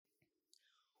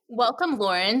Welcome,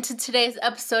 Lauren, to today's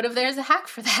episode of There's a Hack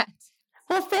for That.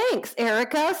 Well, thanks,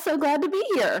 Erica. So glad to be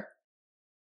here.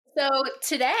 So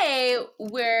today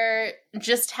we're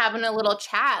just having a little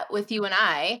chat with you and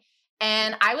I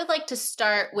would like to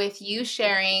start with you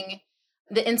sharing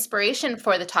the inspiration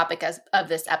for the topic of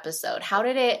this episode. How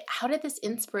did this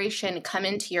inspiration come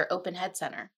into your Open Head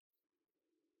Center?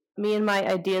 Me and my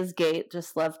ideas gate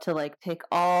just love to take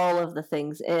all of the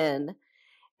things in.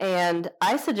 And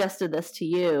I suggested this to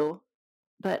you,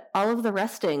 but all of the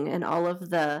resting and all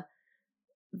of the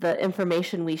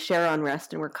information we share on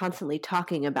rest, and we're constantly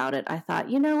talking about it, I thought,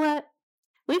 you know what?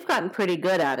 We've gotten pretty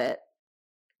good at it.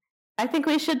 I think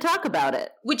we should talk about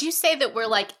it. Would you say that we're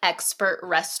like expert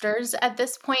resters at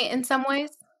this point in some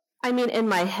ways? I mean, in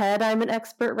my head, I'm an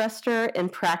expert rester. In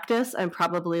practice, I'm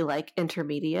probably like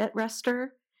intermediate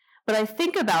rester. But I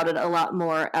think about it a lot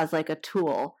more as like a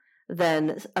tool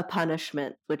than a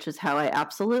punishment, which is how I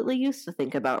absolutely used to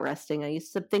think about resting. I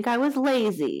used to think I was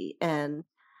lazy and,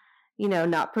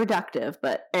 not productive,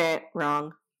 but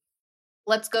wrong.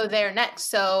 Let's go there next.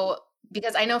 So,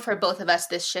 because I know for both of us,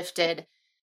 this shifted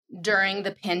during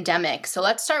the pandemic. So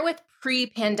let's start with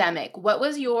pre-pandemic. What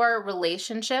was your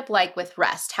relationship like with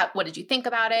rest? What did you think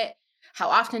about it? How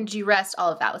often did you rest?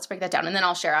 All of that. Let's break that down. And then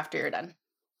I'll share after you're done.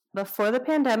 Before the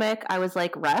pandemic, I was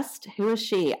like, rest? Who is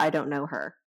she? I don't know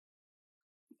her.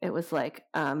 It was like,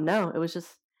 no, it was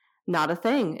just not a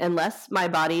thing unless my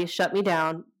body shut me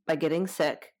down by getting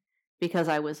sick because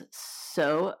I was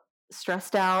so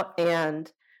stressed out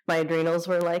and my adrenals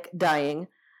were like dying.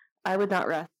 I would not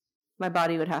rest. My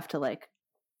body would have to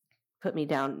put me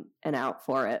down and out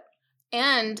for it.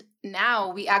 And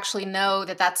now we actually know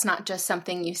that that's not just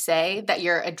something you say, that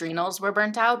your adrenals were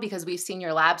burnt out, because we've seen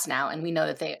your labs now and we know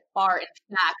that they are,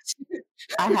 in fact.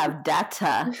 I have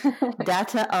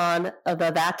data on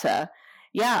the data.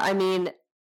 Yeah, I mean,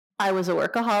 I was a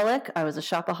workaholic. I was a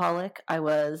shopaholic. I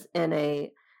was in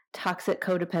a toxic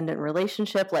codependent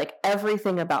relationship. Like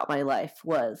everything about my life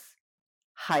was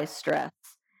high stress.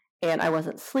 And I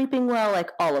wasn't sleeping well,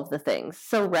 like all of the things.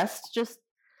 So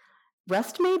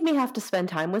rest made me have to spend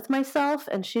time with myself,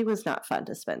 and she was not fun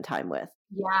to spend time with.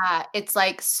 Yeah, it's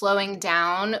like slowing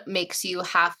down makes you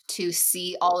have to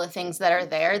see all the things that are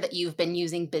there that you've been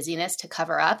using busyness to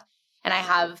cover up. And I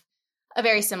have a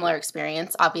very similar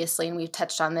experience, obviously, and we've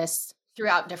touched on this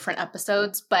throughout different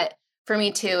episodes. But for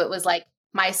me too, it was like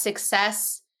my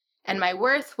success and my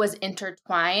worth was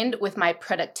intertwined with my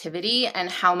productivity and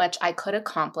how much I could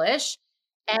accomplish.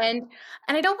 And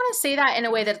I don't want to say that in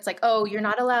a way that it's like, oh, you're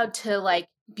not allowed to like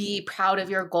be proud of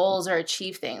your goals or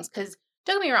achieve things. Because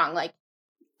don't get me wrong, like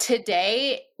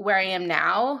today where I am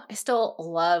now, I still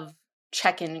love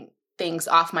checking things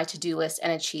off my to-do list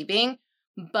and achieving.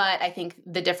 But I think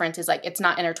the difference is like it's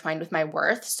not intertwined with my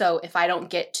worth. So if I don't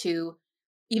get to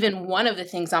even one of the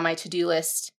things on my to-do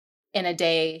list in a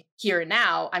day here and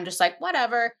now, I'm just like,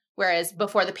 whatever. Whereas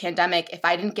before the pandemic, if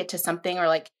I didn't get to something, or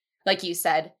like you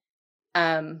said,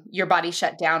 your body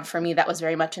shut down, for me, that was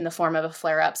very much in the form of a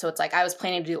flare up. So it's like, I was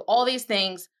planning to do all these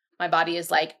things. My body is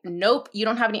like, nope, you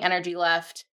don't have any energy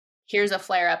left. Here's a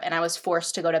flare up. And I was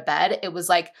forced to go to bed. It was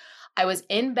like, I was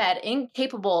in bed,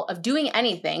 incapable of doing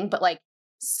anything, but like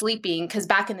sleeping. Cause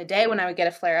back in the day when I would get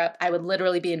a flare up, I would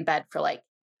literally be in bed for like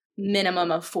minimum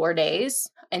of 4 days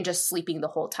and just sleeping the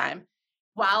whole time.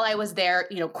 While I was there,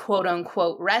 quote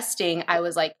unquote resting, I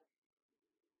was like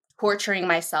torturing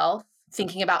myself,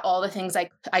 thinking about all the things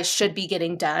I should be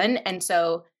getting done. And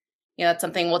so, that's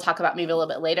something we'll talk about maybe a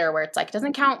little bit later, where it's like, it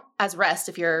doesn't count as rest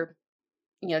if you're,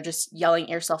 just yelling at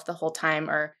yourself the whole time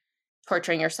or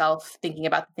torturing yourself, thinking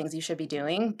about the things you should be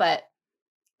doing. But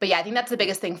yeah, I think that's the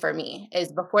biggest thing for me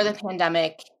is before the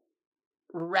pandemic,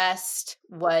 rest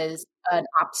was an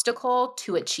obstacle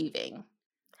to achieving.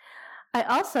 I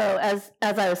also, as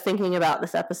I was thinking about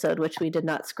this episode, which we did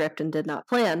not script and did not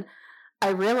plan, I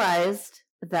realized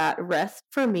that rest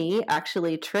for me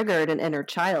actually triggered an inner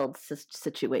child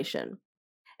situation.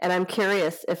 And I'm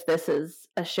curious if this is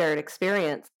a shared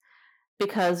experience,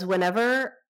 because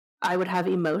whenever I would have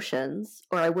emotions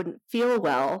or I wouldn't feel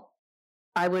well,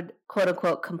 I would quote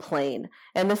unquote complain.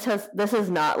 And this is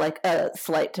not like a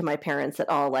slight to my parents at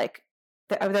all. Like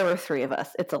there were 3 of us.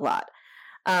 It's a lot.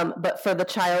 But for the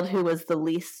child who was the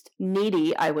least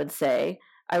needy, I would say,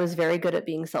 I was very good at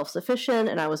being self-sufficient,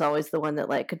 and I was always the one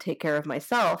that could take care of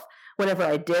myself. Whenever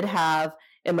I did have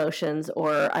emotions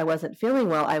or I wasn't feeling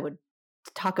well, I would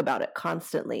talk about it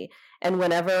constantly. And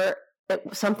whenever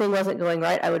something wasn't going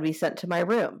right, I would be sent to my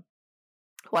room.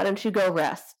 Why don't you go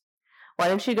rest? Why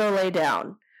don't you go lay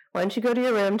down? Why don't you go to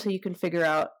your room till you can figure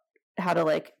out how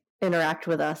to interact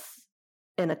with us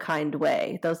in a kind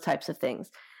way? Those types of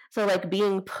things. So like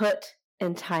being put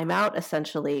in timeout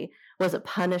essentially was a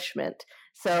punishment.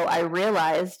 So I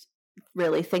realized,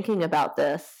 really thinking about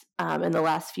this in the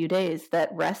last few days, that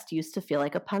rest used to feel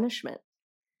like a punishment.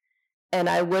 And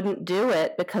I wouldn't do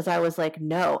it because I was like,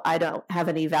 no, I don't have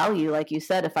any value, like you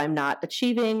said, if I'm not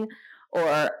achieving,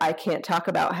 or I can't talk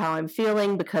about how I'm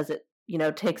feeling because it,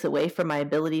 takes away from my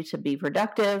ability to be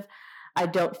productive. I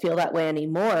don't feel that way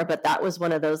anymore. But that was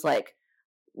one of those like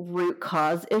root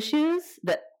cause issues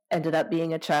that ended up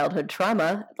being a childhood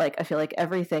trauma. Like, I feel like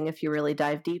everything, if you really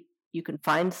dive deep, you can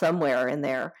find somewhere in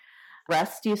there.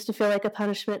 Rest used to feel like a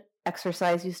punishment.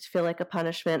 Exercise used to feel like a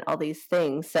punishment, all these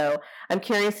things. So I'm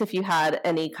curious if you had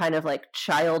any kind of like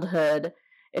childhood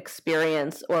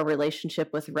experience or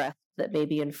relationship with rest that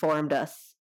maybe informed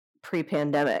us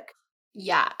pre-pandemic.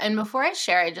 Yeah. And before I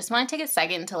share, I just want to take a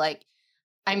second to like,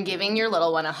 I'm giving your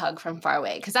little one a hug from far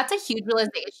away, because that's a huge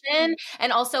realization.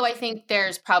 And also, I think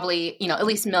there's probably, at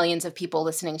least millions of people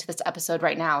listening to this episode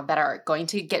right now that are going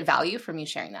to get value from you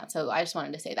sharing that. So I just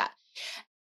wanted to say that.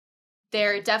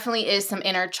 There definitely is some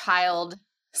inner child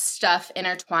stuff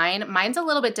intertwined. Mine's a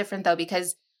little bit different though,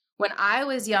 because when I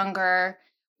was younger,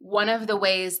 one of the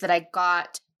ways that I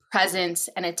got presence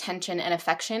and attention and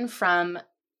affection from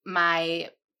my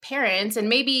parents, and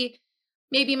maybe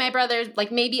my brothers,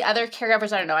 like maybe other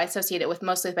caregivers, I don't know, I associate it with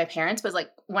mostly with my parents, but like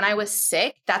when I was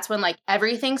sick, that's when like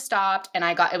everything stopped and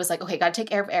it was like, okay, got to take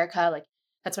care of Erica. Like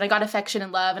that's when I got affection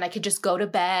and love, and I could just go to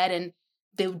bed and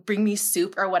they would bring me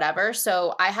soup or whatever.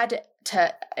 So I had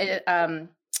to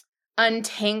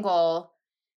untangle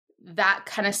that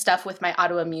kind of stuff with my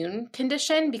autoimmune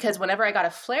condition, because whenever I got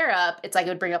a flare up, it's like it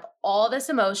would bring up all this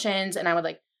emotions, and I would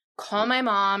like call my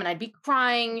mom and I'd be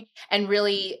crying. And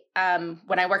really,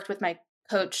 when I worked with my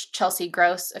coach, Chelsea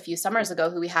Gross, a few summers ago,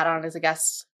 who we had on as a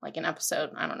guest, like in episode,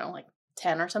 I don't know, like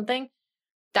 10 or something,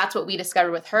 that's what we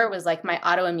discovered with her was like my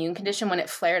autoimmune condition. When it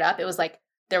flared up, it was like,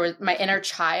 my inner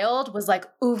child was like,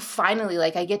 ooh, finally,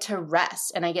 like I get to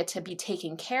rest and I get to be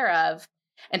taken care of.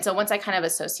 And so once I kind of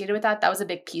associated with that, that was a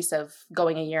big piece of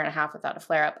going a year and a half without a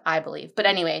flare up, I believe. But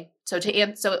anyway, so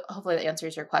hopefully that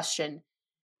answers your question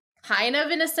kind of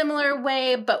in a similar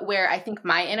way, but where I think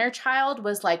my inner child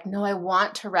was like, no, I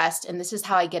want to rest. And this is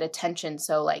how I get attention.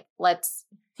 So like, let's,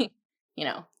 it's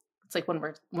like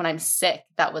when I'm sick,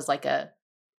 that was like a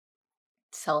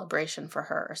celebration for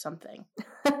her or something.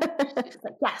 Like,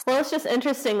 yes. Well, it's just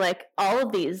interesting, like all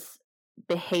of these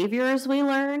behaviors we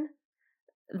learn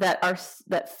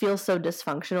that feel so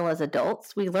dysfunctional as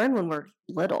adults, we learn when we're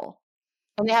little.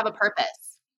 And they have a purpose.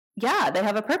 Yeah, they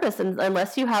have a purpose. And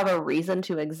unless you have a reason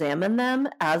to examine them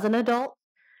as an adult,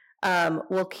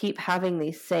 we'll keep having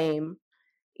these same,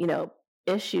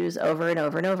 issues over and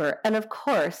over and over. And of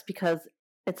course, because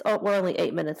we're only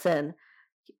 8 minutes in,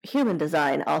 human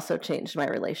design also changed my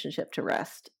relationship to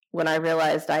rest. When I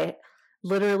realized I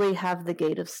literally have the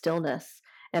gate of stillness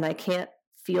and I can't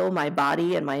feel my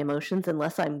body and my emotions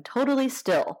unless I'm totally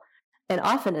still, and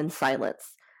often in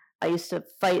silence. I used to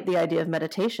fight the idea of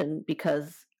meditation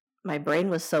because my brain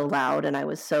was so loud and I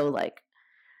was so like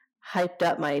hyped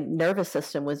up. My nervous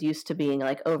system was used to being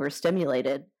like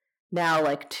overstimulated. Now,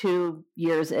 like 2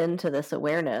 years into this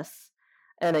awareness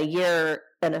and a year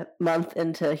and a month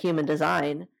into human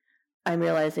design, I'm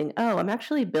realizing, oh, I'm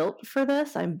actually built for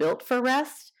this. I'm built for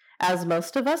rest, as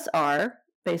most of us are,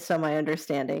 based on my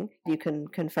understanding. You can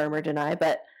confirm or deny,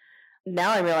 but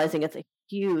now I'm realizing it's a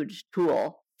huge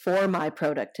tool for my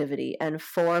productivity and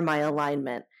for my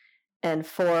alignment and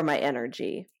for my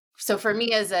energy. So for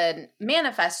me as a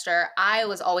manifester, I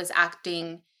was always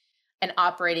acting and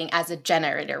operating as a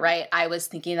generator, right? I was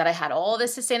thinking that I had all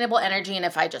this sustainable energy, and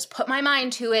if I just put my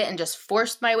mind to it and just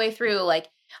forced my way through, like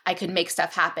I could make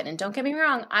stuff happen. And don't get me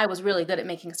wrong, I was really good at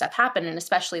making stuff happen. And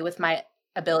especially with my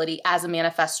ability as a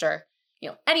manifester,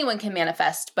 anyone can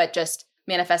manifest, but just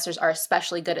manifestors are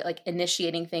especially good at like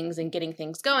initiating things and getting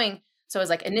things going. So I was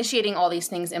like initiating all these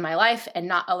things in my life and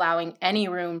not allowing any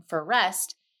room for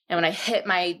rest. And when I hit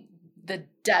the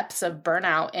depths of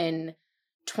burnout in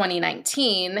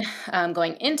 2019,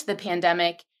 going into the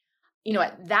pandemic,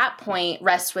 at that point,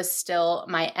 rest was still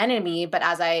my enemy. But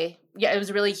it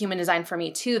was really human design for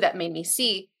me too, that made me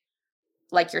see,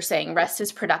 like you're saying, rest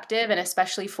is productive. And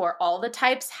especially for all the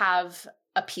types have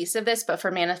a piece of this, but for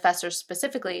manifestors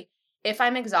specifically, if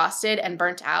I'm exhausted and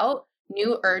burnt out,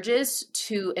 new urges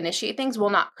to initiate things will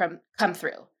not come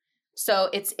through. So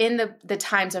it's in the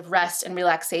times of rest and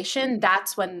relaxation,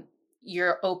 that's when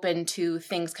you're open to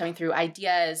things coming through,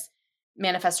 ideas,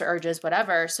 manifestor urges,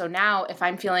 whatever. So now if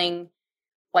I'm feeling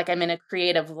like I'm in a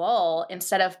creative lull,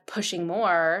 instead of pushing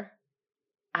more,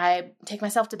 I take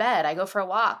myself to bed. I go for a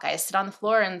walk. I sit on the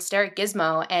floor and stare at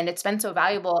Gizmo. And it's been so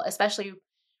valuable, especially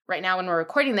right now when we're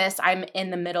recording this. I'm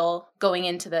in the middle going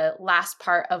into the last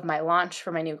part of my launch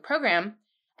for my new program.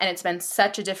 And it's been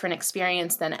such a different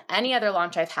experience than any other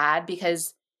launch I've had,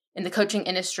 because in the coaching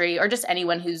industry, or just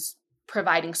anyone who's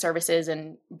providing services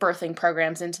and birthing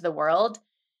programs into the world,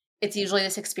 it's usually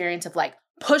this experience of like,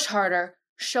 push harder,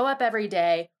 show up every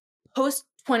day, post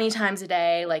 20 times a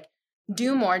day, like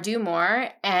do more, do more.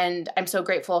 And I'm so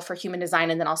grateful for Human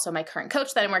Design and then also my current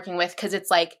coach that I'm working with, because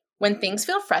it's like when things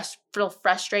feel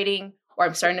frustrating, or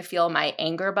I'm starting to feel my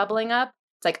anger bubbling up,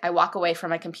 it's like I walk away from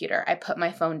my computer, I put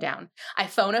my phone down, I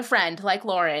phone a friend like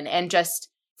Lauren and just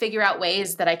figure out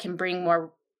ways that I can bring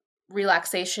more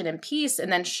relaxation and peace.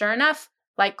 And then sure enough,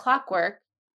 like clockwork,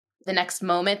 the next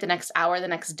moment, the next hour, the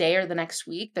next day, or the next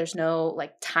week, there's no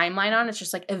like timeline on. It's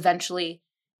just like eventually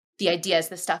the ideas,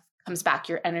 the stuff comes back,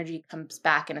 your energy comes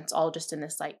back, and it's all just in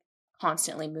this like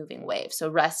constantly moving wave. So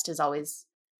rest is always,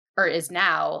 or is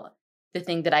now, the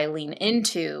thing that I lean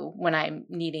into when I'm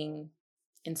needing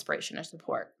inspiration or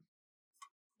support.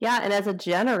 Yeah. And as a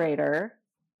generator,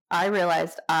 I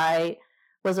realized I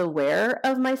was aware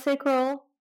of my sacral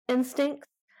instincts,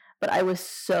 but I was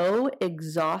so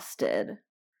exhausted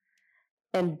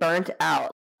and burnt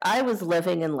out. I was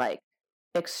living in like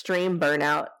extreme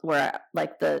burnout where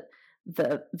like the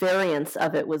variance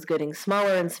of it was getting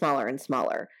smaller and smaller and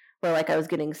smaller, where like I was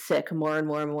getting sick more and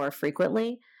more and more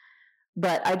frequently.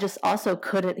 But I just also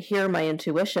couldn't hear my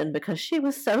intuition because she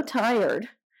was so tired.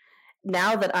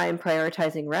 Now that I'm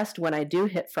prioritizing rest, when I do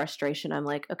hit frustration, I'm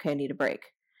like, okay, I need a break.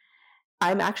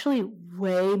 I'm actually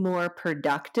way more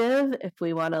productive. If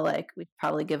we want to like, we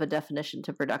probably give a definition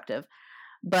to productive,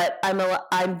 but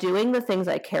I'm doing the things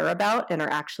I care about and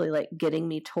are actually like getting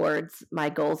me towards my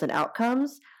goals and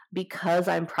outcomes because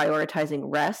I'm prioritizing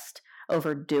rest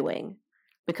over doing.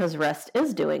 Because rest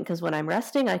is doing. Because when I'm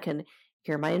resting, I can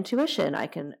hear my intuition, I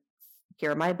can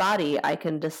hear my body, I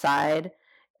can decide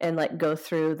and like go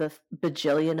through the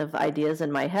bajillion of ideas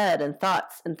in my head and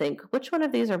thoughts and think, which one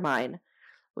of these are mine?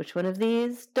 Which one of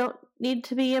these don't need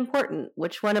to be important?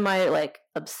 Which one am I like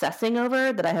obsessing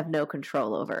over that I have no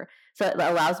control over? So it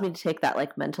allows me to take that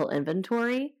like mental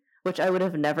inventory, which I would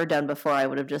have never done before. I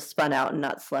would have just spun out and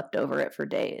not slept over it for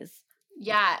days.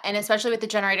 Yeah. And especially with the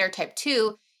generator type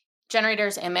 2,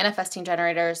 generators and manifesting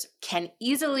generators can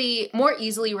more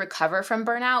easily recover from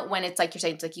burnout when it's like you're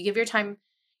saying, it's like you give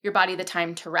your body the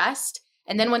time to rest.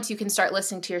 And then once you can start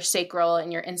listening to your sacral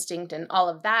and your instinct and all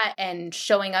of that and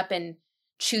showing up and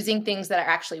choosing things that are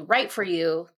actually right for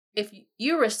you, if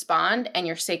you respond and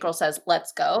your sacral says,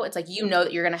 let's go, it's like, you know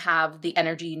that you're going to have the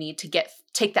energy you need to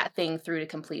take that thing through to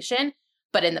completion.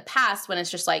 But in the past, when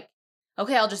it's just like,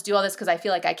 okay, I'll just do all this because I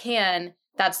feel like I can,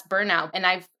 that's burnout. And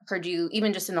I've heard you,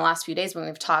 even just in the last few days when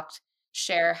we've talked,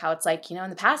 share how it's like, in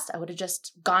the past, I would have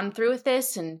just gone through with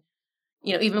this. And,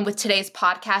 even with today's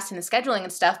podcast and the scheduling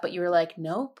and stuff, but you were like,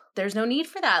 nope, there's no need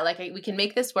for that. Like we can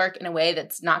make this work in a way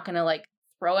that's not going to like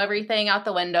throw everything out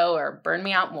the window or burn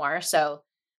me out more. So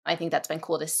I think that's been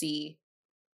cool to see.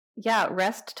 Yeah,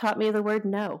 rest taught me the word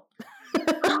no.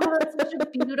 Oh, that's such a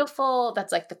beautiful,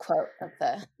 that's like the quote of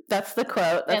the... That's the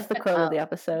quote. That's the quote of the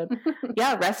episode.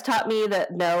 Yeah, rest taught me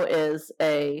that no is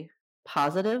a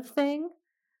positive thing.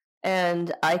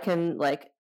 And I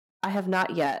have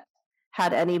not yet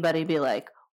had anybody be like,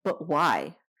 but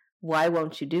why? Why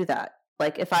won't you do that?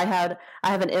 Like if I have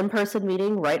an in-person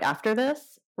meeting right after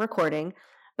this recording,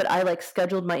 but I like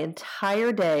scheduled my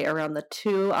entire day around the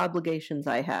 2 obligations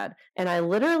I had. And I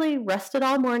literally rested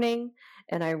all morning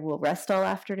and I will rest all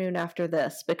afternoon after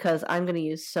this because I'm going to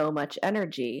use so much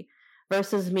energy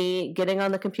versus me getting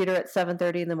on the computer at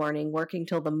 7:30 in the morning, working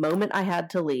till the moment I had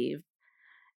to leave,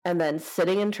 and then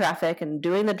sitting in traffic and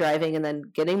doing the driving and then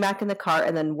getting back in the car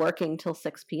and then working till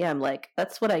 6 p.m. Like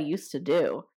that's what I used to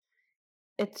do.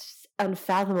 It's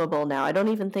unfathomable now. I don't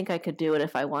even think I could do it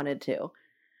if I wanted to.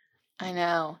 I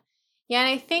know. Yeah, and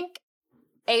I think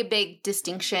a big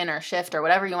distinction or shift or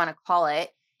whatever you want to call it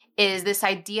is this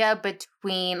idea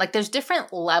between, like, there's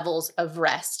different levels of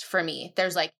rest for me.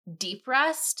 There's like deep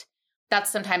rest. That's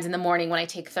sometimes in the morning when I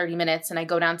take 30 minutes and I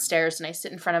go downstairs and I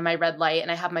sit in front of my red light and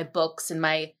I have my books and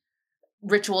my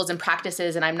rituals and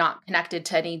practices and I'm not connected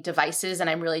to any devices and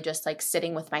I'm really just like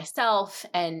sitting with myself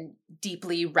and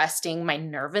deeply resting my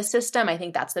nervous system. I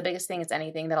think that's the biggest thing. It's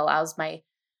anything that allows my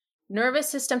nervous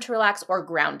system to relax, or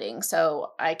grounding.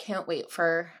 So I can't wait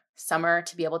for summer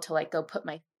to be able to like go put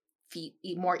my feet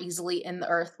more easily in the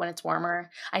earth when it's warmer.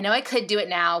 I know I could do it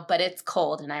now, but it's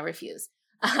cold and I refuse.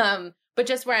 But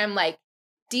just where I'm like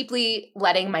deeply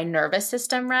letting my nervous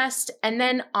system rest. And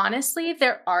then honestly,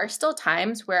 there are still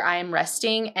times where I'm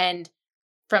resting, and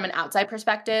from an outside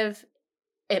perspective,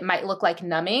 it might look like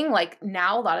numbing. Like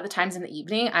now, a lot of the times in the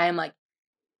evening, I am like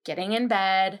getting in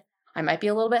bed. I might be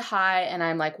a little bit high, and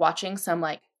I'm like watching some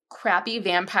like crappy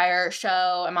vampire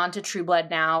show. I'm on to True Blood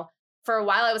now. For a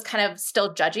while, I was kind of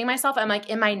still judging myself. I'm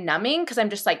like, am I numbing? Because I'm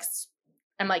just like,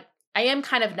 I am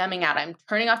kind of numbing out. I'm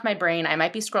turning off my brain. I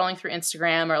might be scrolling through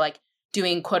Instagram or like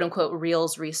doing quote unquote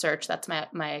reels research. That's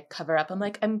my cover up. I'm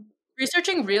like, I'm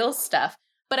researching real stuff.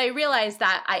 But I realize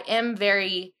that I am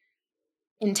very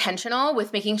intentional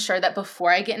with making sure that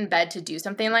before I get in bed to do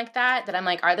something like that, that I'm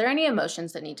like, are there any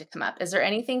emotions that need to come up? Is there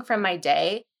anything from my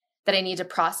day that I need to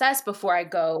process before I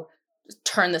go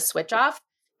turn the switch off?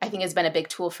 I think has been a big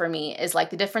tool for me, is like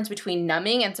the difference between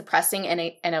numbing and suppressing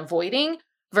and avoiding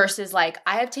versus like,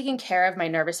 I have taken care of my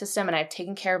nervous system and I've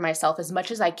taken care of myself as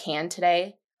much as I can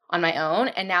today on my own.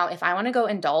 And now if I want to go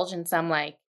indulge in some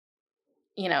like,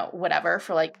 whatever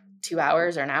for like 2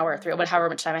 hours or an hour or 3, however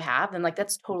much time I have, then like,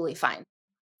 that's totally fine.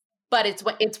 But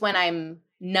it's when I'm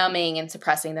numbing and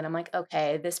suppressing that I'm like,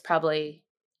 okay, this probably,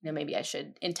 maybe I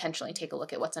should intentionally take a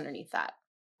look at what's underneath that.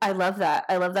 I love that.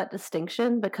 I love that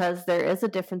distinction because there is a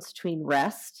difference between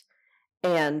rest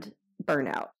and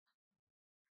burnout.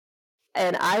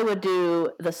 And I would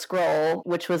do the scroll,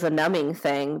 which was a numbing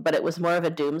thing, but it was more of a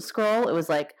doom scroll. It was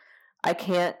like, I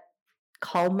can't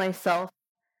calm myself,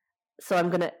 so I'm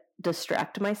going to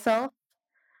distract myself.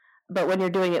 But when you're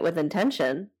doing it with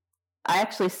intention, I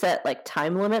actually set like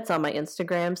time limits on my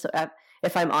Instagram. So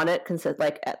if I'm on it,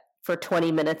 for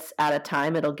 20 minutes at a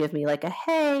time, it'll give me like a,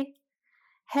 hey,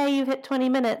 you've hit 20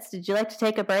 minutes. Did you like to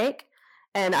take a break?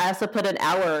 And I also put an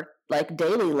hour like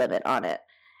daily limit on it.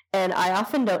 And I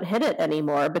often don't hit it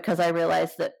anymore because I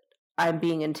realize that I'm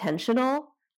being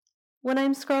intentional when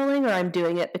I'm scrolling, or I'm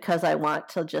doing it because I want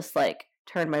to just like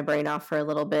turn my brain off for a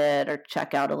little bit or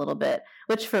check out a little bit,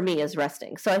 which for me is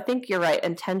resting. So I think you're right.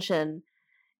 Intention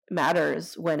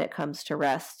matters when it comes to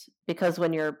rest, because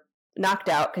when you're knocked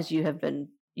out because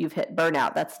you've hit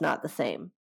burnout, that's not the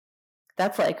same.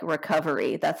 That's like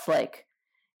recovery. That's like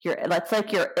you're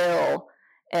ill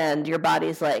and your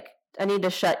body's like, I need to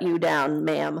shut you down,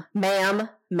 ma'am.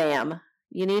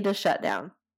 You need to shut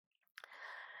down.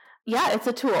 Yeah, it's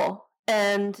a tool.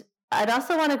 And I'd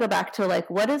also want to go back to like,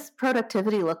 what does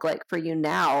productivity look like for you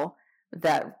now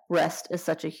that rest is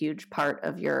such a huge part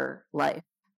of your life?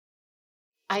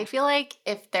 I feel like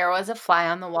if there was a fly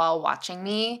on the wall watching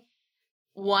me,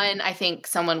 one, I think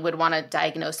someone would want to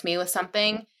diagnose me with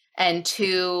something. And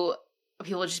two,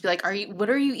 people would just be like, what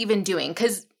are you even doing?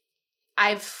 Because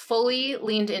I've fully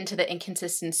leaned into the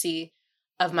inconsistency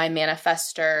of my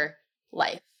manifestor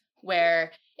life,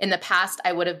 where in the past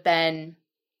I would have been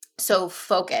so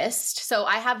focused. So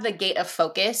I have the gate of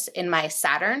focus in my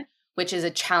Saturn, which is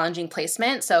a challenging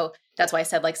placement. So that's why I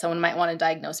said like someone might want to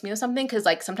diagnose me with something, because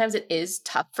like sometimes it is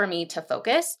tough for me to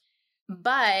focus.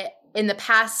 But in the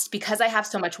past, because I have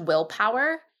so much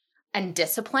willpower and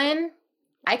discipline,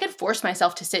 I could force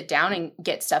myself to sit down and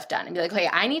get stuff done and be like, okay,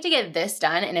 I need to get this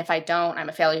done. And if I don't, I'm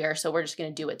a failure. So we're just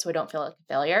going to do it so I don't feel like a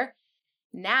failure.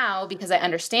 Now, because I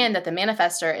understand that the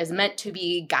manifestor is meant to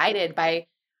be guided by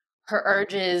her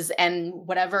urges and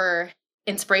whatever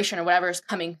inspiration or whatever is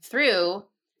coming through.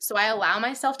 So I allow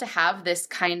myself to have this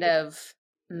kind of,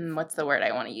 what's the word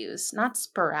I want to use? Not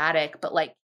sporadic, but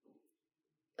like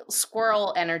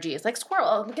squirrel energy. It's like squirrel,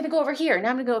 I'm going to go over here. Now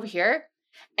I'm going to go over here.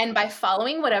 And by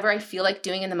following whatever I feel like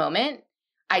doing in the moment,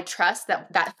 I trust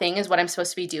that that thing is what I'm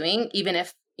supposed to be doing, even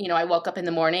if, I woke up in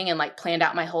the morning and like planned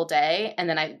out my whole day and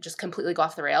then I just completely go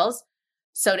off the rails.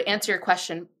 So to answer your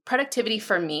question, productivity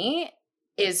for me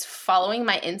is following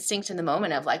my instinct in the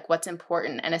moment of like what's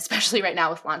important. And especially right now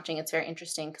with launching, it's very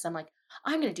interesting because I'm like,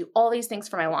 I'm going to do all these things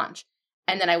for my launch.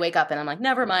 And then I wake up and I'm like,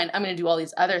 never mind, I'm going to do all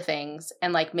these other things.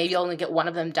 And like, maybe I'll only get one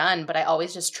of them done, but I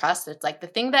always just trust it's like the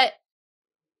thing that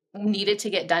needed to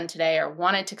get done today or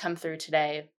wanted to come through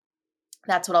today,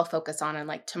 that's what I'll focus on. And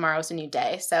like tomorrow's a new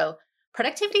day. So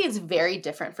productivity is very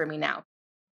different for me now.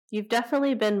 You've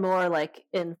definitely been more like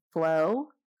in flow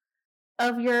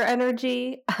of your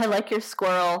energy. I like your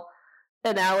squirrel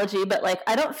analogy, but like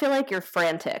I don't feel like you're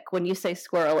frantic. When you say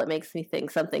squirrel, it makes me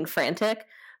think something frantic,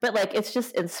 but like it's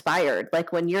just inspired.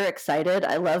 Like when you're excited,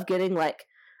 I love getting like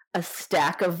a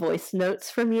stack of voice notes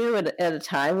from you at a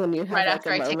time when you have right like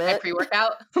after a I moment. take my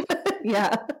pre-workout.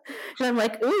 Yeah. And I'm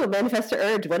like, ooh, manifestor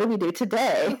urge, what do we do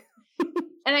today?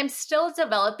 And I'm still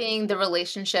developing the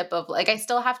relationship of like, I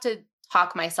still have to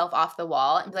talk myself off the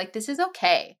wall and be like, this is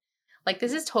okay. Like,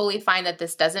 this is totally fine that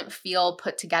this doesn't feel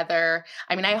put together.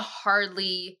 I mean, I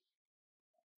hardly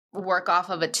work off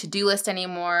of a to-do list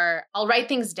anymore. I'll write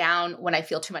things down when I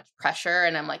feel too much pressure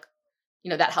and I'm like,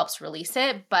 that helps release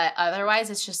it. But otherwise,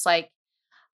 it's just like,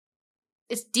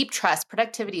 it's deep trust.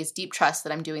 Productivity is deep trust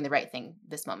that I'm doing the right thing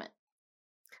this moment.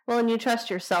 Well, and you trust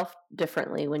yourself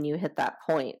differently when you hit that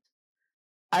point.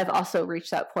 I've also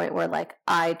reached that point where like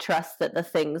I trust that the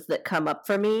things that come up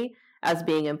for me as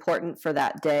being important for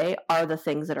that day are the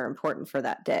things that are important for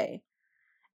that day.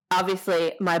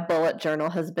 Obviously, my bullet journal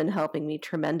has been helping me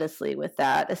tremendously with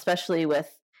that, especially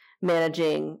with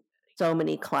managing so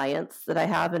many clients that I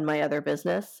have in my other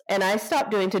business. And I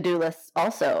stopped doing to-do lists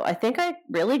also. I think I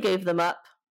really gave them up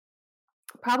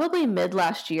probably mid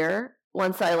last year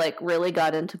once I like really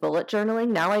got into bullet journaling.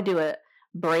 Now I do a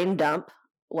brain dump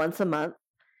once a month.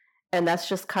 And that's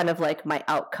just kind of like my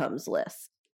outcomes list.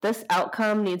 This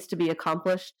outcome needs to be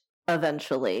accomplished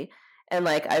eventually. And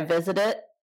like I visit it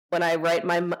when I write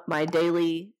my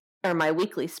daily or my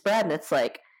weekly spread, and it's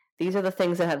like, these are the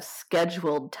things that have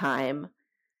scheduled time.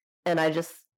 And I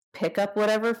just pick up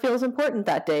whatever feels important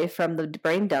that day from the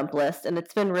brain dump list. And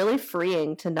it's been really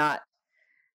freeing to not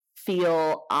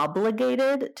feel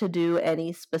obligated to do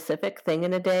any specific thing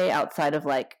in a day outside of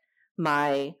like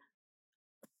my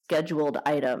scheduled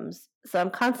items. So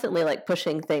I'm constantly like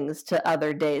pushing things to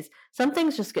other days. Some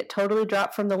things just get totally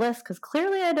dropped from the list because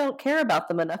clearly I don't care about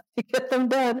them enough to get them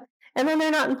done. And then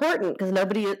they're not important because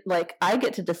nobody, like, I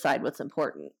get to decide what's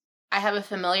important. I have a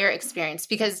familiar experience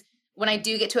because when I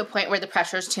do get to a point where the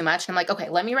pressure is too much, and I'm like, okay,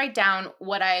 let me write down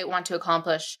what I want to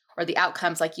accomplish or the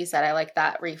outcomes. Like you said, I like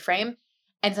that reframe.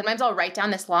 And sometimes I'll write down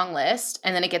this long list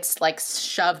and then it gets like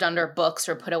shoved under books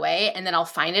or put away. And then I'll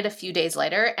find it a few days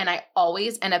later. And I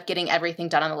always end up getting everything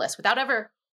done on the list without ever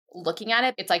looking at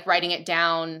it. It's like writing it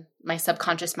down. My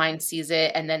subconscious mind sees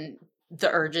it. And then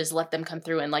the urges let them come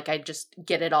through and like I just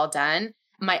get it all done.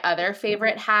 My other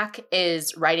favorite hack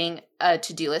is writing a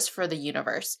to-do list for the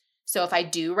universe. So if I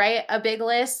do write a big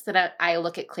list that I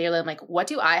look at clearly, I'm like, what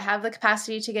do I have the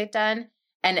capacity to get done?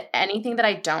 And anything that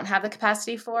I don't have the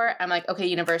capacity for, I'm like, okay,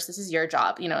 universe, this is your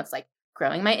job. It's like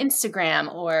growing my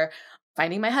Instagram or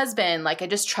finding my husband. Like I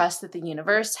just trust that the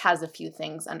universe has a few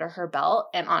things under her belt.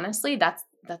 And honestly, that's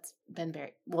been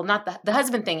very, well, not the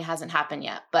husband thing hasn't happened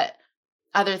yet, but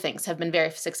other things have been very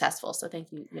successful. So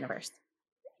thank you, universe.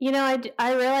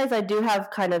 I realize I do have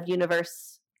kind of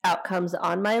universe outcomes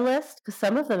on my list because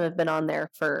some of them have been on there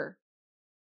for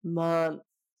months.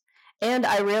 And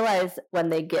I realize when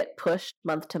they get pushed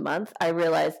month to month, I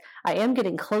realize I am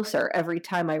getting closer every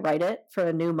time I write it for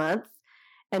a new month.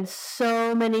 And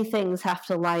so many things have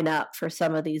to line up for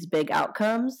some of these big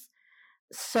outcomes.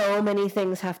 So many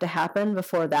things have to happen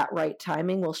before that right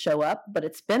timing will show up. But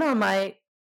it's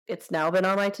now been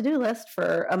on my to-do list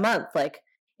for a month. Like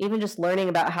even just learning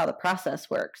about how the process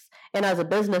works. And as a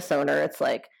business owner, it's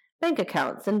like bank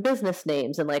accounts and business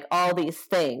names and like all these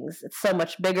things. It's so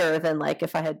much bigger than like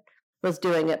if I was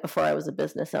doing it before I was a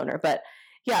business owner. But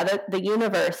yeah, the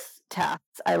universe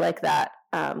tasks, I like that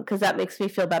because that makes me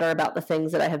feel better about the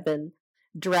things that I have been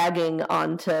dragging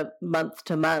on to month.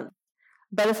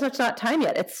 But it's not time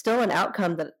yet. It's still an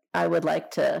outcome that I would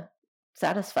like to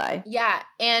satisfy. Yeah.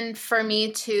 And for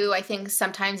me too, I think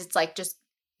sometimes it's like just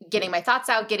getting my thoughts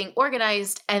out, getting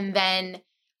organized, and then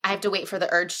I have to wait for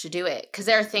the urge to do it. Because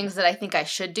there are things that I think I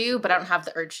should do, but I don't have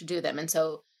the urge to do them. And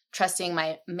so trusting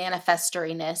my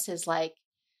manifestoriness is like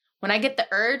when I get the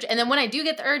urge, and then when I do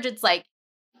get the urge, it's like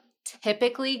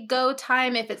typically go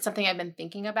time if it's something I've been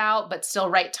thinking about, but still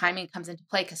right timing comes into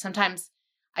play because sometimes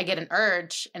I get an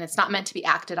urge and it's not meant to be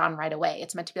acted on right away.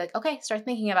 It's meant to be like, okay, start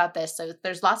thinking about this. So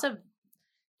there's lots of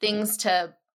things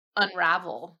to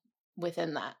unravel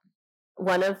within that.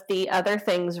 One of the other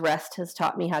things rest has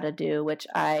taught me how to do, which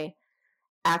I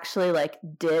actually like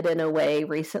did in a way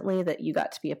recently that you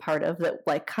got to be a part of that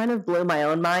like kind of blew my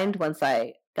own mind once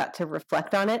I got to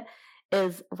reflect on it,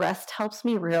 is rest helps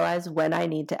me realize when I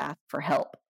need to ask for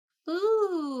help.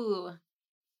 Ooh.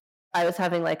 I was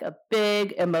having like a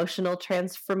big emotional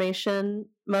transformation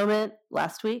moment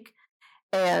last week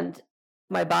and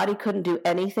my body couldn't do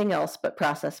anything else but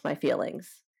process my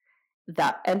feelings.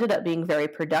 That ended up being very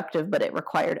productive, but it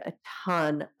required a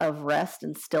ton of rest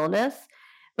and stillness.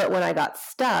 But when I got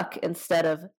stuck, instead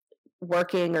of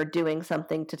working or doing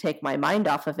something to take my mind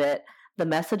off of it, the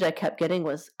message I kept getting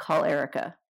was call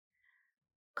Erica,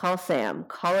 call Sam,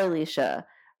 call Alicia,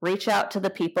 reach out to the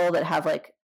people that have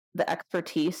like the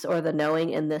expertise or the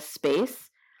knowing in this space.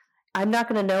 I'm not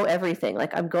going to know everything.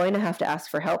 Like I'm going to have to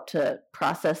ask for help to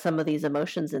process some of these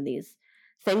emotions and these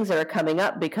things that are coming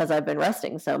up because I've been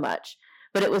resting so much.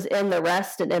 But it was in the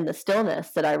rest and in the stillness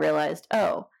that I realized,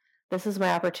 oh, this is my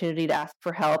opportunity to ask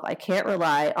for help. I can't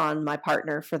rely on my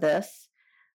partner for this.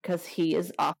 because he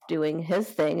is off doing his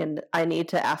thing and I need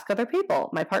to ask other people.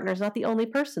 My partner's not the only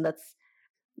person that's,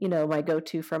 my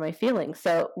go-to for my feelings.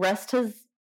 So rest has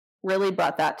really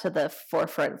brought that to the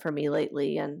forefront for me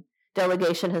lately. And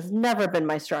delegation has never been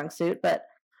my strong suit, but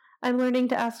I'm learning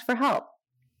to ask for help.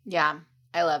 Yeah,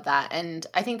 I love that. And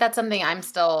I think that's something I'm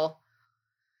still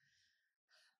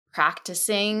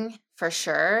practicing for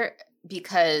sure,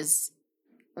 because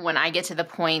when I get to the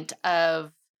point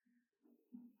of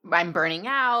I'm burning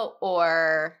out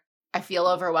or I feel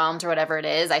overwhelmed or whatever it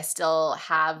is, I still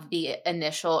have the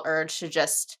initial urge to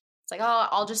just, it's like, oh,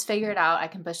 I'll just figure it out. I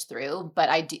can push through. But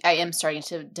I am starting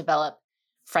to develop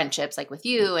friendships like with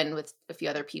you and with a few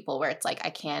other people where it's like I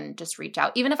can just reach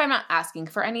out, even if I'm not asking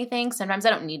for anything. Sometimes I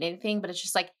don't need anything, but it's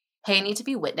just like, hey, I need to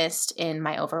be witnessed in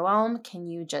my overwhelm. Can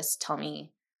you just tell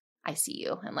me I see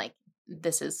you? And like,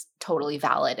 this is totally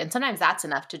valid. And sometimes that's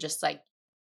enough to just like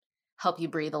help you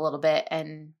breathe a little bit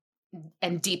and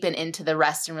deepen into the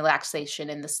rest and relaxation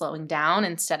and the slowing down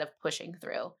instead of pushing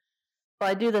through. Well,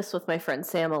 I do this with my friend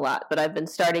Sam a lot, but I've been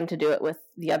starting to do it with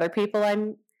the other people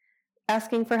I'm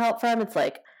asking for help from. It's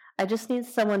like, I just need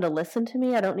someone to listen to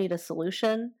me. I don't need a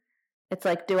solution. It's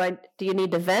like, do you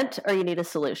need to vent or you need a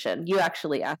solution? You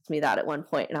actually asked me that at one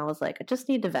point, and I was like, I just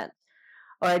need to vent,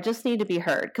 or I just need to be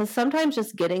heard. Because sometimes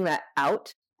just getting that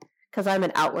out, because I'm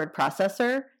an outward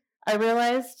processor,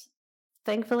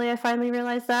 thankfully I finally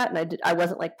realized that, and I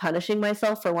wasn't like punishing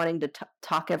myself for wanting to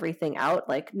talk everything out.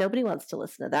 Like, nobody wants to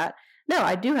listen to that. No,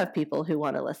 I do have people who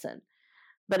want to listen,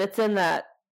 but it's in that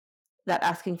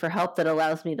asking for help that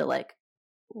allows me to like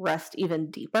rest even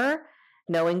deeper,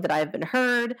 knowing that I've been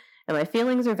heard and my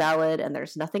feelings are valid and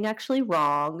there's nothing actually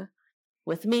wrong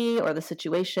with me or the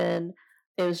situation.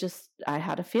 It was just, I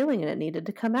had a feeling and it needed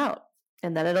to come out.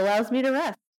 And then it allows me to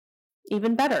rest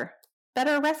even better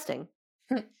resting.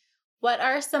 What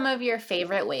are some of your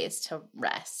favorite ways to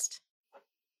rest?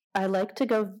 I like to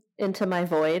go into my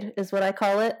void, is what I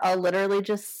call it. I'll literally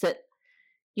just sit,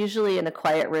 usually in a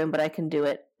quiet room, but I can do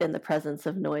it in the presence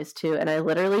of noise too. And I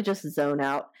literally just zone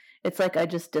out. It's like I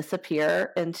just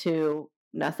disappear into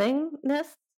nothingness.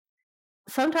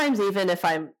 Sometimes even if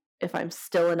I'm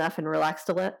still enough and relaxed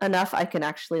enough, I can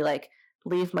actually like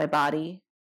leave my body,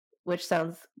 which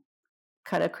sounds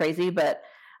kind of crazy, but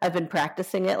I've been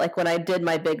practicing it. Like when I did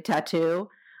my big tattoo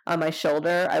on my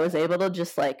shoulder, I was able to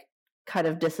just like kind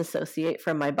of disassociate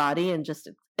from my body and just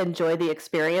enjoy the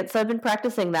experience. So I've been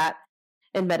practicing that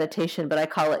in meditation, but I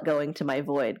call it going to my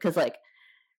void, because like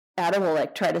Adam will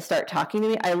like try to start talking to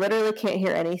me. I literally can't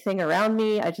hear anything around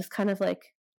me. I just kind of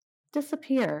like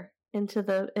disappear into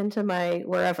my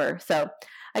wherever. So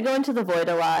I go into the void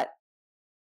a lot.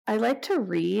 I like to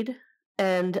read,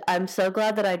 and I'm so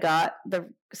glad that I got the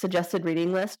suggested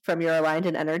reading list from your Aligned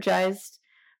and Energized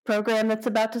program that's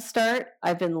about to start.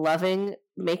 I've been loving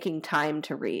making time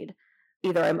to read.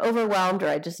 Either I'm overwhelmed or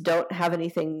I just don't have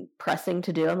anything pressing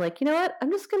to do. I'm like, you know what?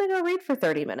 I'm just going to go read for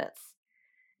 30 minutes.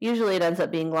 Usually it ends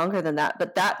up being longer than that,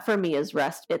 but that for me is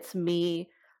rest. It's me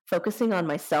focusing on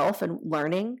myself and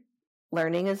learning.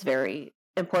 Learning is very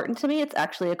important to me. It's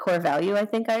actually a core value I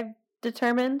think I've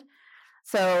determined.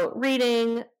 So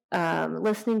reading,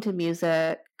 listening to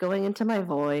music, going into my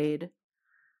void,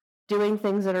 doing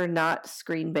things that are not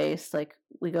screen-based, like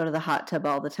we go to the hot tub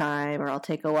all the time, or I'll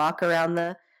take a walk around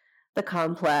the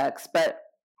complex, but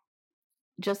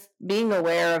just being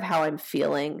aware of how I'm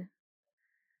feeling,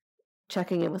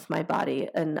 checking in with my body,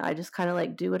 and I just kind of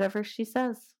like do whatever she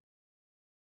says.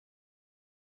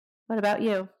 What about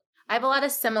you? I have a lot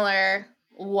of similar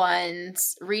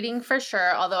ones. Reading for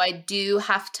sure, although I do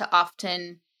have to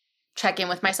often check in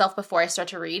with myself before I start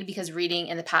to read, because reading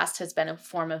in the past has been a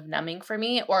form of numbing for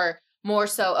me, or more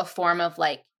so a form of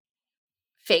like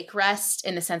fake rest,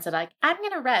 in the sense that like, I'm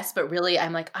going to rest, but really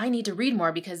I'm like, I need to read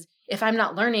more, because if I'm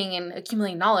not learning and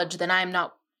accumulating knowledge, then I'm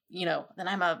not, then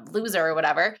I'm a loser or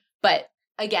whatever. But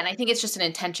again, I think it's just an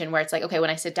intention where it's like, okay,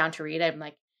 when I sit down to read, I'm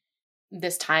like,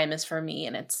 this time is for me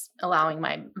and it's allowing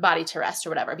my body to rest or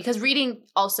whatever. Because reading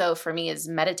also for me is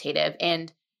meditative,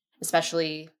 and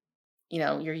especially,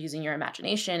 you're using your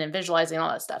imagination and visualizing all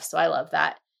that stuff. So I love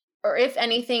that. Or if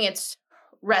anything, it's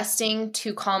resting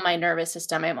to calm my nervous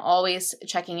system. I'm always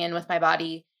checking in with my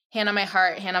body, hand on my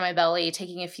heart, hand on my belly,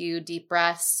 taking a few deep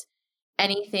breaths,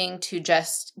 anything to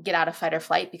just get out of fight or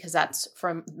flight, because that's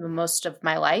for most of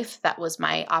my life, that was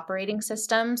my operating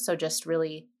system. So just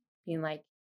really being like,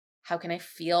 how can I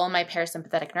feel my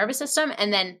parasympathetic nervous system?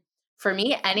 And then for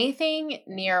me, anything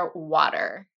near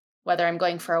water, whether I'm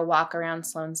going for a walk around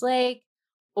Sloan's Lake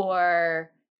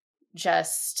or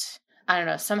just, I don't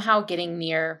know, somehow getting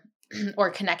near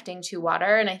or connecting to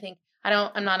water. And I think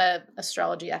I'm not a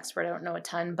astrology expert. I don't know a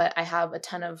ton, but I have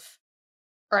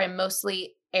I'm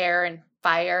mostly air and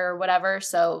fire or whatever.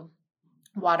 So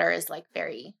water is like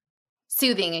very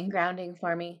soothing and grounding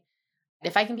for me.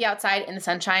 If I can be outside in the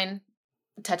sunshine,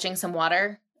 touching some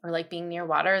water or like being near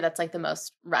water, that's like the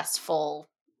most restful,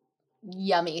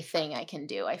 yummy thing I can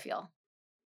do, I feel.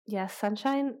 Yeah,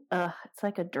 sunshine, it's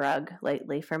like a drug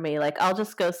lately for me. Like I'll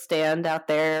just go stand out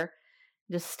there,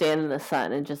 just stand in the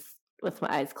sun and just with my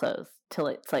eyes closed till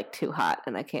it's like too hot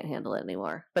and I can't handle it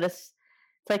anymore. But it's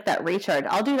like that recharge.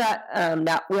 I'll do that.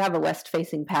 Now we have a west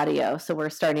facing patio, so we're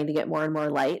starting to get more and more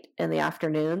light in the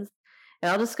afternoons.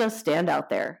 And I'll just go stand out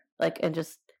there, like, and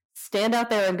just stand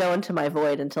out there and go into my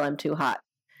void until I'm too hot.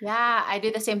 Yeah, I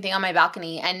do the same thing on my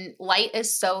balcony. And light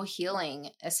is so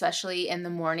healing, especially in the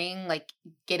morning. Like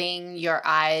getting your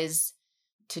eyes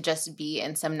to just be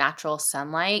in some natural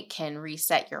sunlight can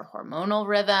reset your hormonal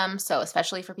rhythm. So,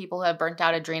 especially for people who have burnt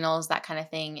out adrenals, that kind of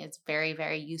thing is very,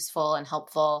 very useful and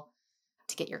helpful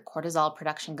to get your cortisol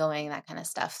production going, that kind of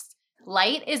stuff.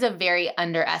 Light is a very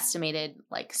underestimated,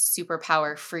 like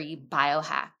superpower free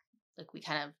biohack. Like we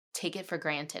kind of take it for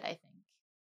granted, I think.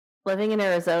 Living in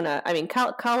Arizona, I mean,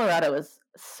 Colorado is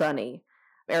sunny.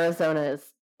 Arizona is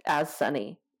as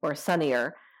sunny or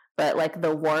sunnier, but like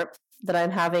the warmth that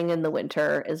I'm having in the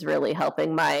winter is really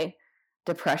helping my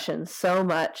depression so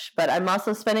much. But I'm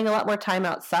also spending a lot more time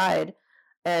outside.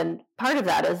 And part of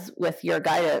that is with your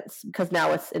guidance because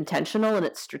now it's intentional and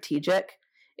it's strategic.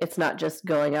 It's not just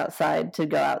going outside to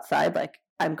go outside. Like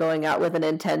I'm going out with an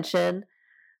intention.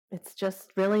 It's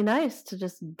just really nice to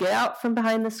just get out from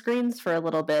behind the screens for a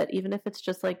little bit, even if it's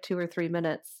just like 2 or 3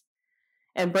 minutes.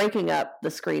 And breaking up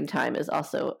the screen time is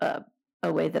also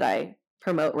a way that I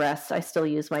promote rest. I still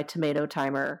use my tomato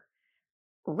timer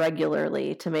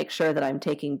regularly to make sure that I'm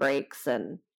taking breaks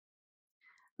and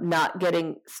not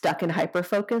getting stuck in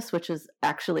hyperfocus, which is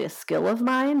actually a skill of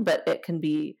mine, but it can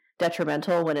be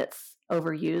detrimental when it's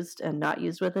overused and not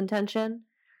used with intention.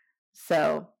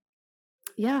 So,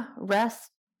 yeah,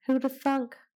 rest. Who'd have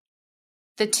thunk?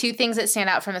 The two things that stand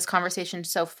out from this conversation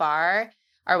so far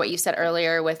are what you said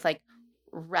earlier with like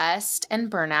rest and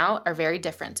burnout are very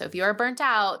different. So if you are burnt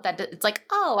out, that it's like,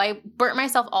 oh, I burnt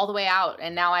myself all the way out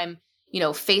and now I'm,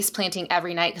 face planting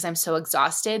every night because I'm so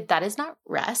exhausted. That is not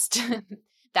rest.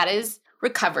 That is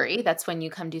recovery. That's when you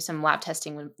come do some lab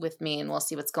testing with me and we'll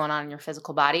see what's going on in your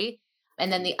physical body.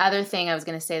 And then the other thing I was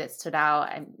going to say that stood out,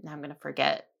 I'm going to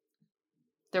forget.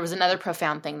 There was another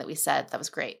profound thing that we said that was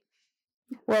great.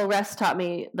 Well, rest taught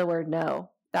me the word no.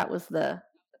 That was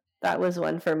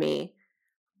one for me.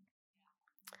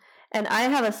 And I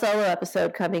have a solo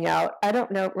episode coming out. I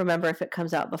don't remember if it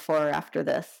comes out before or after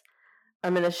this.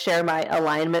 I'm going to share my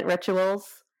alignment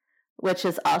rituals, which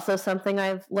is also something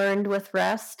I've learned with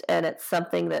rest. And it's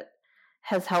something that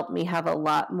has helped me have a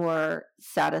lot more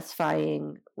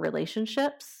satisfying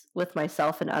relationships with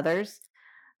myself and others.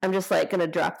 I'm just like going to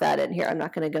drop that in here. I'm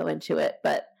not going to go into it,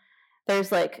 but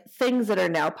there's like things that are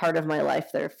now part of my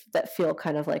life that feel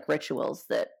kind of like rituals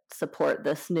that support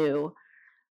this new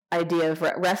idea of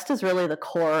rest is really the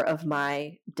core of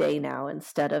my day now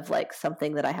instead of like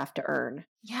something that I have to earn.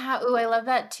 Yeah. Ooh, I love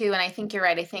that too. And I think you're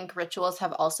right. I think rituals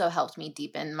have also helped me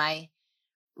deepen my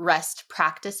rest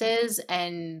practices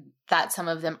and that some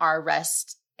of them are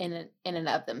rest in and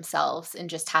of themselves and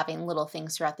just having little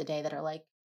things throughout the day that are like,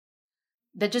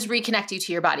 that just reconnect you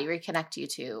to your body, reconnect you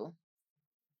to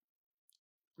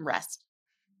rest.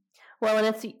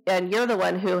 Well, and you're the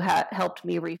one who helped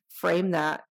me reframe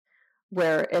that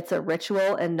where it's a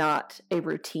ritual and not a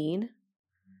routine.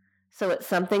 So it's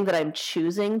something that I'm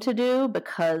choosing to do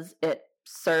because it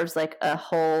serves like a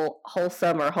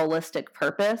wholesome or holistic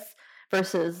purpose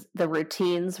versus the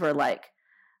routines where like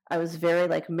I was very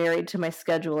like married to my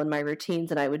schedule and my routines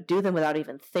and I would do them without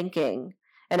even thinking.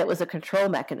 And it was a control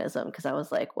mechanism because I was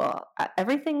like, well,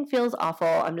 everything feels awful.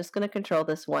 I'm just going to control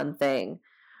this one thing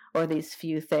or these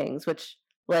few things, which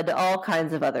led to all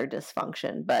kinds of other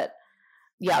dysfunction. But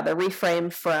yeah, the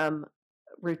reframe from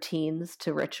routines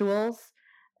to rituals,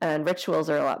 and rituals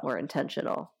are a lot more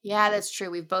intentional. Yeah, that's true.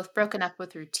 We've both broken up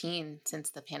with routine since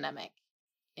the pandemic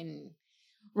and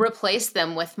replaced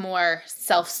them with more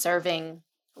self-serving,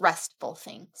 restful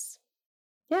things.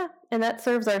 Yeah, and that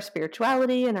serves our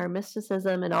spirituality and our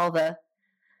mysticism and all the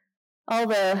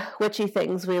witchy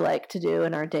things we like to do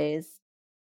in our days.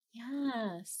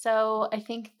 Yeah. So I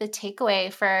think the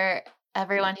takeaway for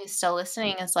everyone who's still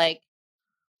listening is like,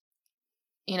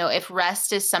 if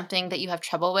rest is something that you have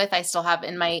trouble with, I still have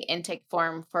in my intake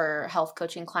form for health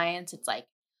coaching clients, it's like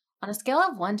on a scale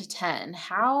of 1 to 10,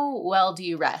 how well do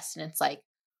you rest? And it's like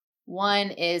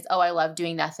 1 is, oh, I love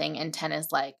doing nothing. And 10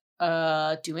 is like,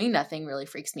 doing nothing really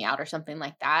freaks me out or something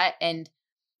like that. And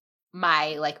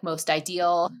my like most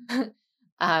ideal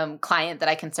client that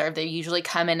I can serve, they usually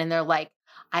come in and they're like,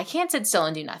 I can't sit still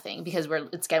and do nothing, because we're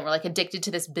like addicted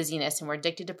to this busyness and we're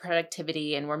addicted to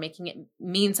productivity and we're making it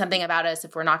mean something about us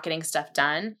if we're not getting stuff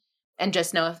done. And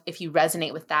just know if you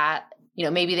resonate with that, you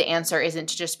know, maybe the answer isn't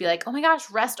to just be like, oh my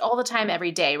gosh, rest all the time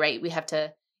every day, right? We have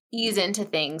to ease into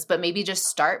things, but maybe just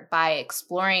start by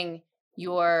exploring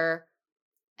your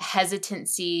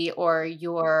hesitancy or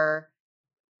your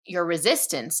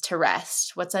resistance to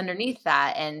rest. What's underneath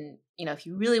that? And, you know, if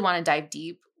you really want to dive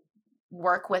deep,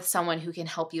 work with someone who can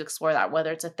help you explore that,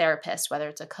 whether it's a therapist, whether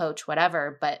it's a coach,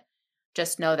 whatever. But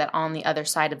just know that on the other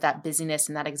side of that busyness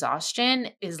and that exhaustion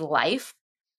is life.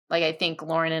 Like, I think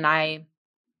Lauren and I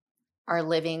are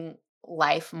living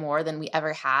life more than we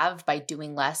ever have by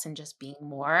doing less and just being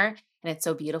more. And it's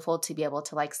so beautiful to be able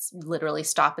to like literally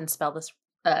stop and smell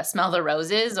the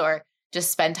roses, or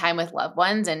just spend time with loved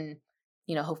ones. And,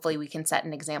 you know, hopefully we can set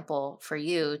an example for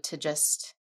you to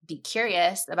just be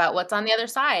curious about what's on the other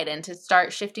side and to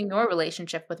start shifting your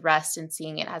relationship with rest and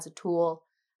seeing it as a tool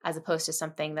as opposed to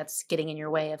something that's getting in your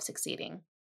way of succeeding.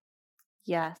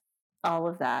 Yes, all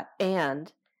of that.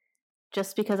 And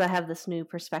just because I have this new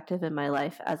perspective in my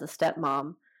life as a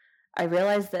stepmom, I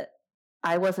realized that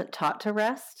I wasn't taught to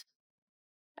rest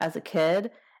as a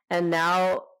kid. And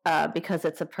now, because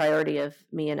it's a priority of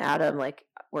me and Adam, like,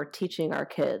 we're teaching our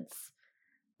kids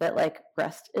that like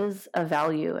rest is a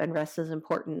value and rest is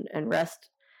important and rest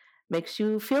makes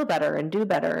you feel better and do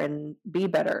better and be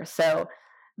better. So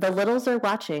the littles are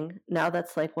watching. Now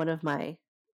that's like one of my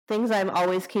things I'm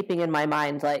always keeping in my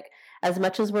mind. Like, as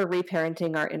much as we're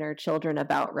reparenting our inner children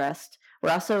about rest,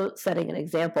 we're also setting an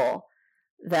example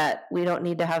that we don't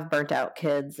need to have burnt out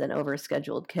kids and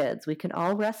overscheduled kids. We can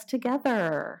all rest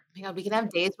together. Oh my God, we can have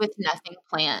days with nothing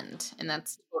planned, and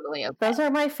that's totally okay. Those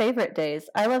are my favorite days.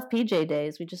 I love PJ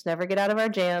days. We just never get out of our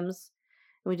jams.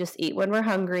 We just eat when we're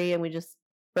hungry, and we just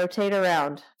rotate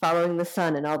around, following the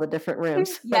sun in all the different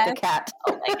rooms like a cat.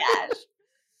 Oh my gosh.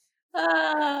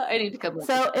 I need to come.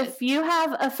 So if you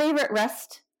have a favorite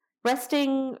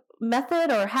resting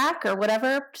method or hack or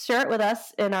whatever, share it with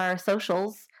us in our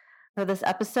socials for this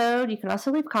episode. You can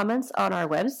also leave comments on our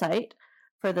website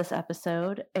for this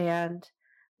episode, and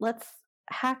let's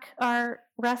hack our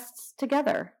rests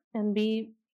together and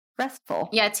be restful.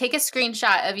 Yeah, take a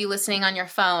screenshot of you listening on your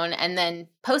phone and then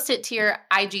post it to your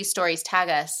IG stories, tag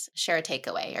us, share a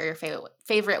takeaway or your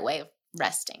favorite way of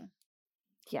resting.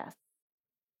 Yes.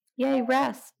 Yay,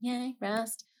 rest. Yay,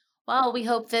 rest. Well, we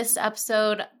hope this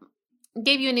episode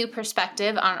gave you a new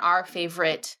perspective on our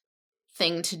favorite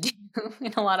thing to do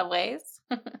in a lot of ways.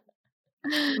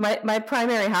 My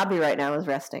primary hobby right now is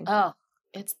resting. Oh,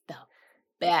 it's the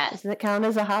best. Does it count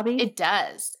as a hobby? It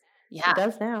does. Yeah. It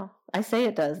does now. I say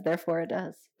it does, therefore it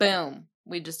does. Boom.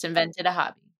 We just invented a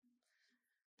hobby.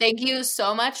 Thank you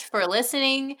so much for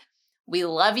listening. We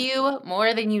love you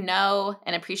more than you know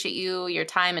and appreciate your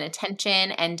time and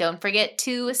attention. And don't forget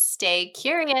to stay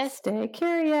curious. Stay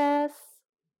curious.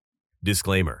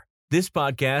 Disclaimer. This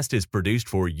podcast is produced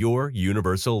for your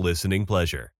universal listening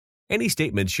pleasure. Any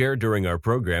statements shared during our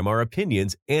program are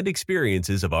opinions and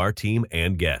experiences of our team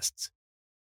and guests.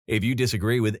 If you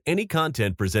disagree with any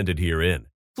content presented herein,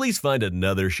 please find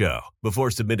another show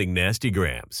before submitting nasty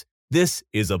grams. This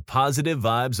is a positive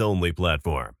vibes only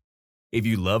platform. If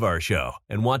you love our show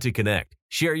and want to connect,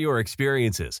 share your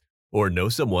experiences, or know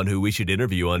someone who we should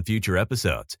interview on future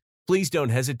episodes, please don't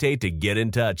hesitate to get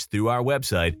in touch through our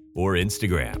website or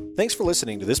Instagram. Thanks for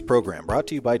listening to this program brought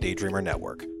to you by Daydreamer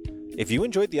Network. If you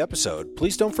enjoyed the episode,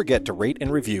 please don't forget to rate and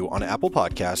review on Apple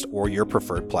Podcasts or your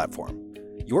preferred platform.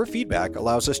 Your feedback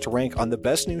allows us to rank on the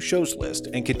best new shows list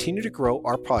and continue to grow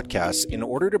our podcasts in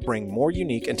order to bring more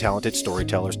unique and talented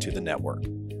storytellers to the network.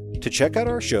 To check out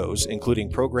our shows,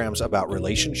 including programs about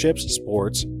relationships,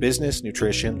 sports, business,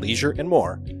 nutrition, leisure, and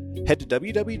more, head to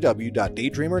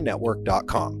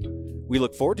www.daydreamernetwork.com. We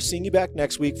look forward to seeing you back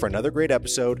next week for another great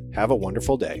episode. Have a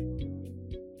wonderful day.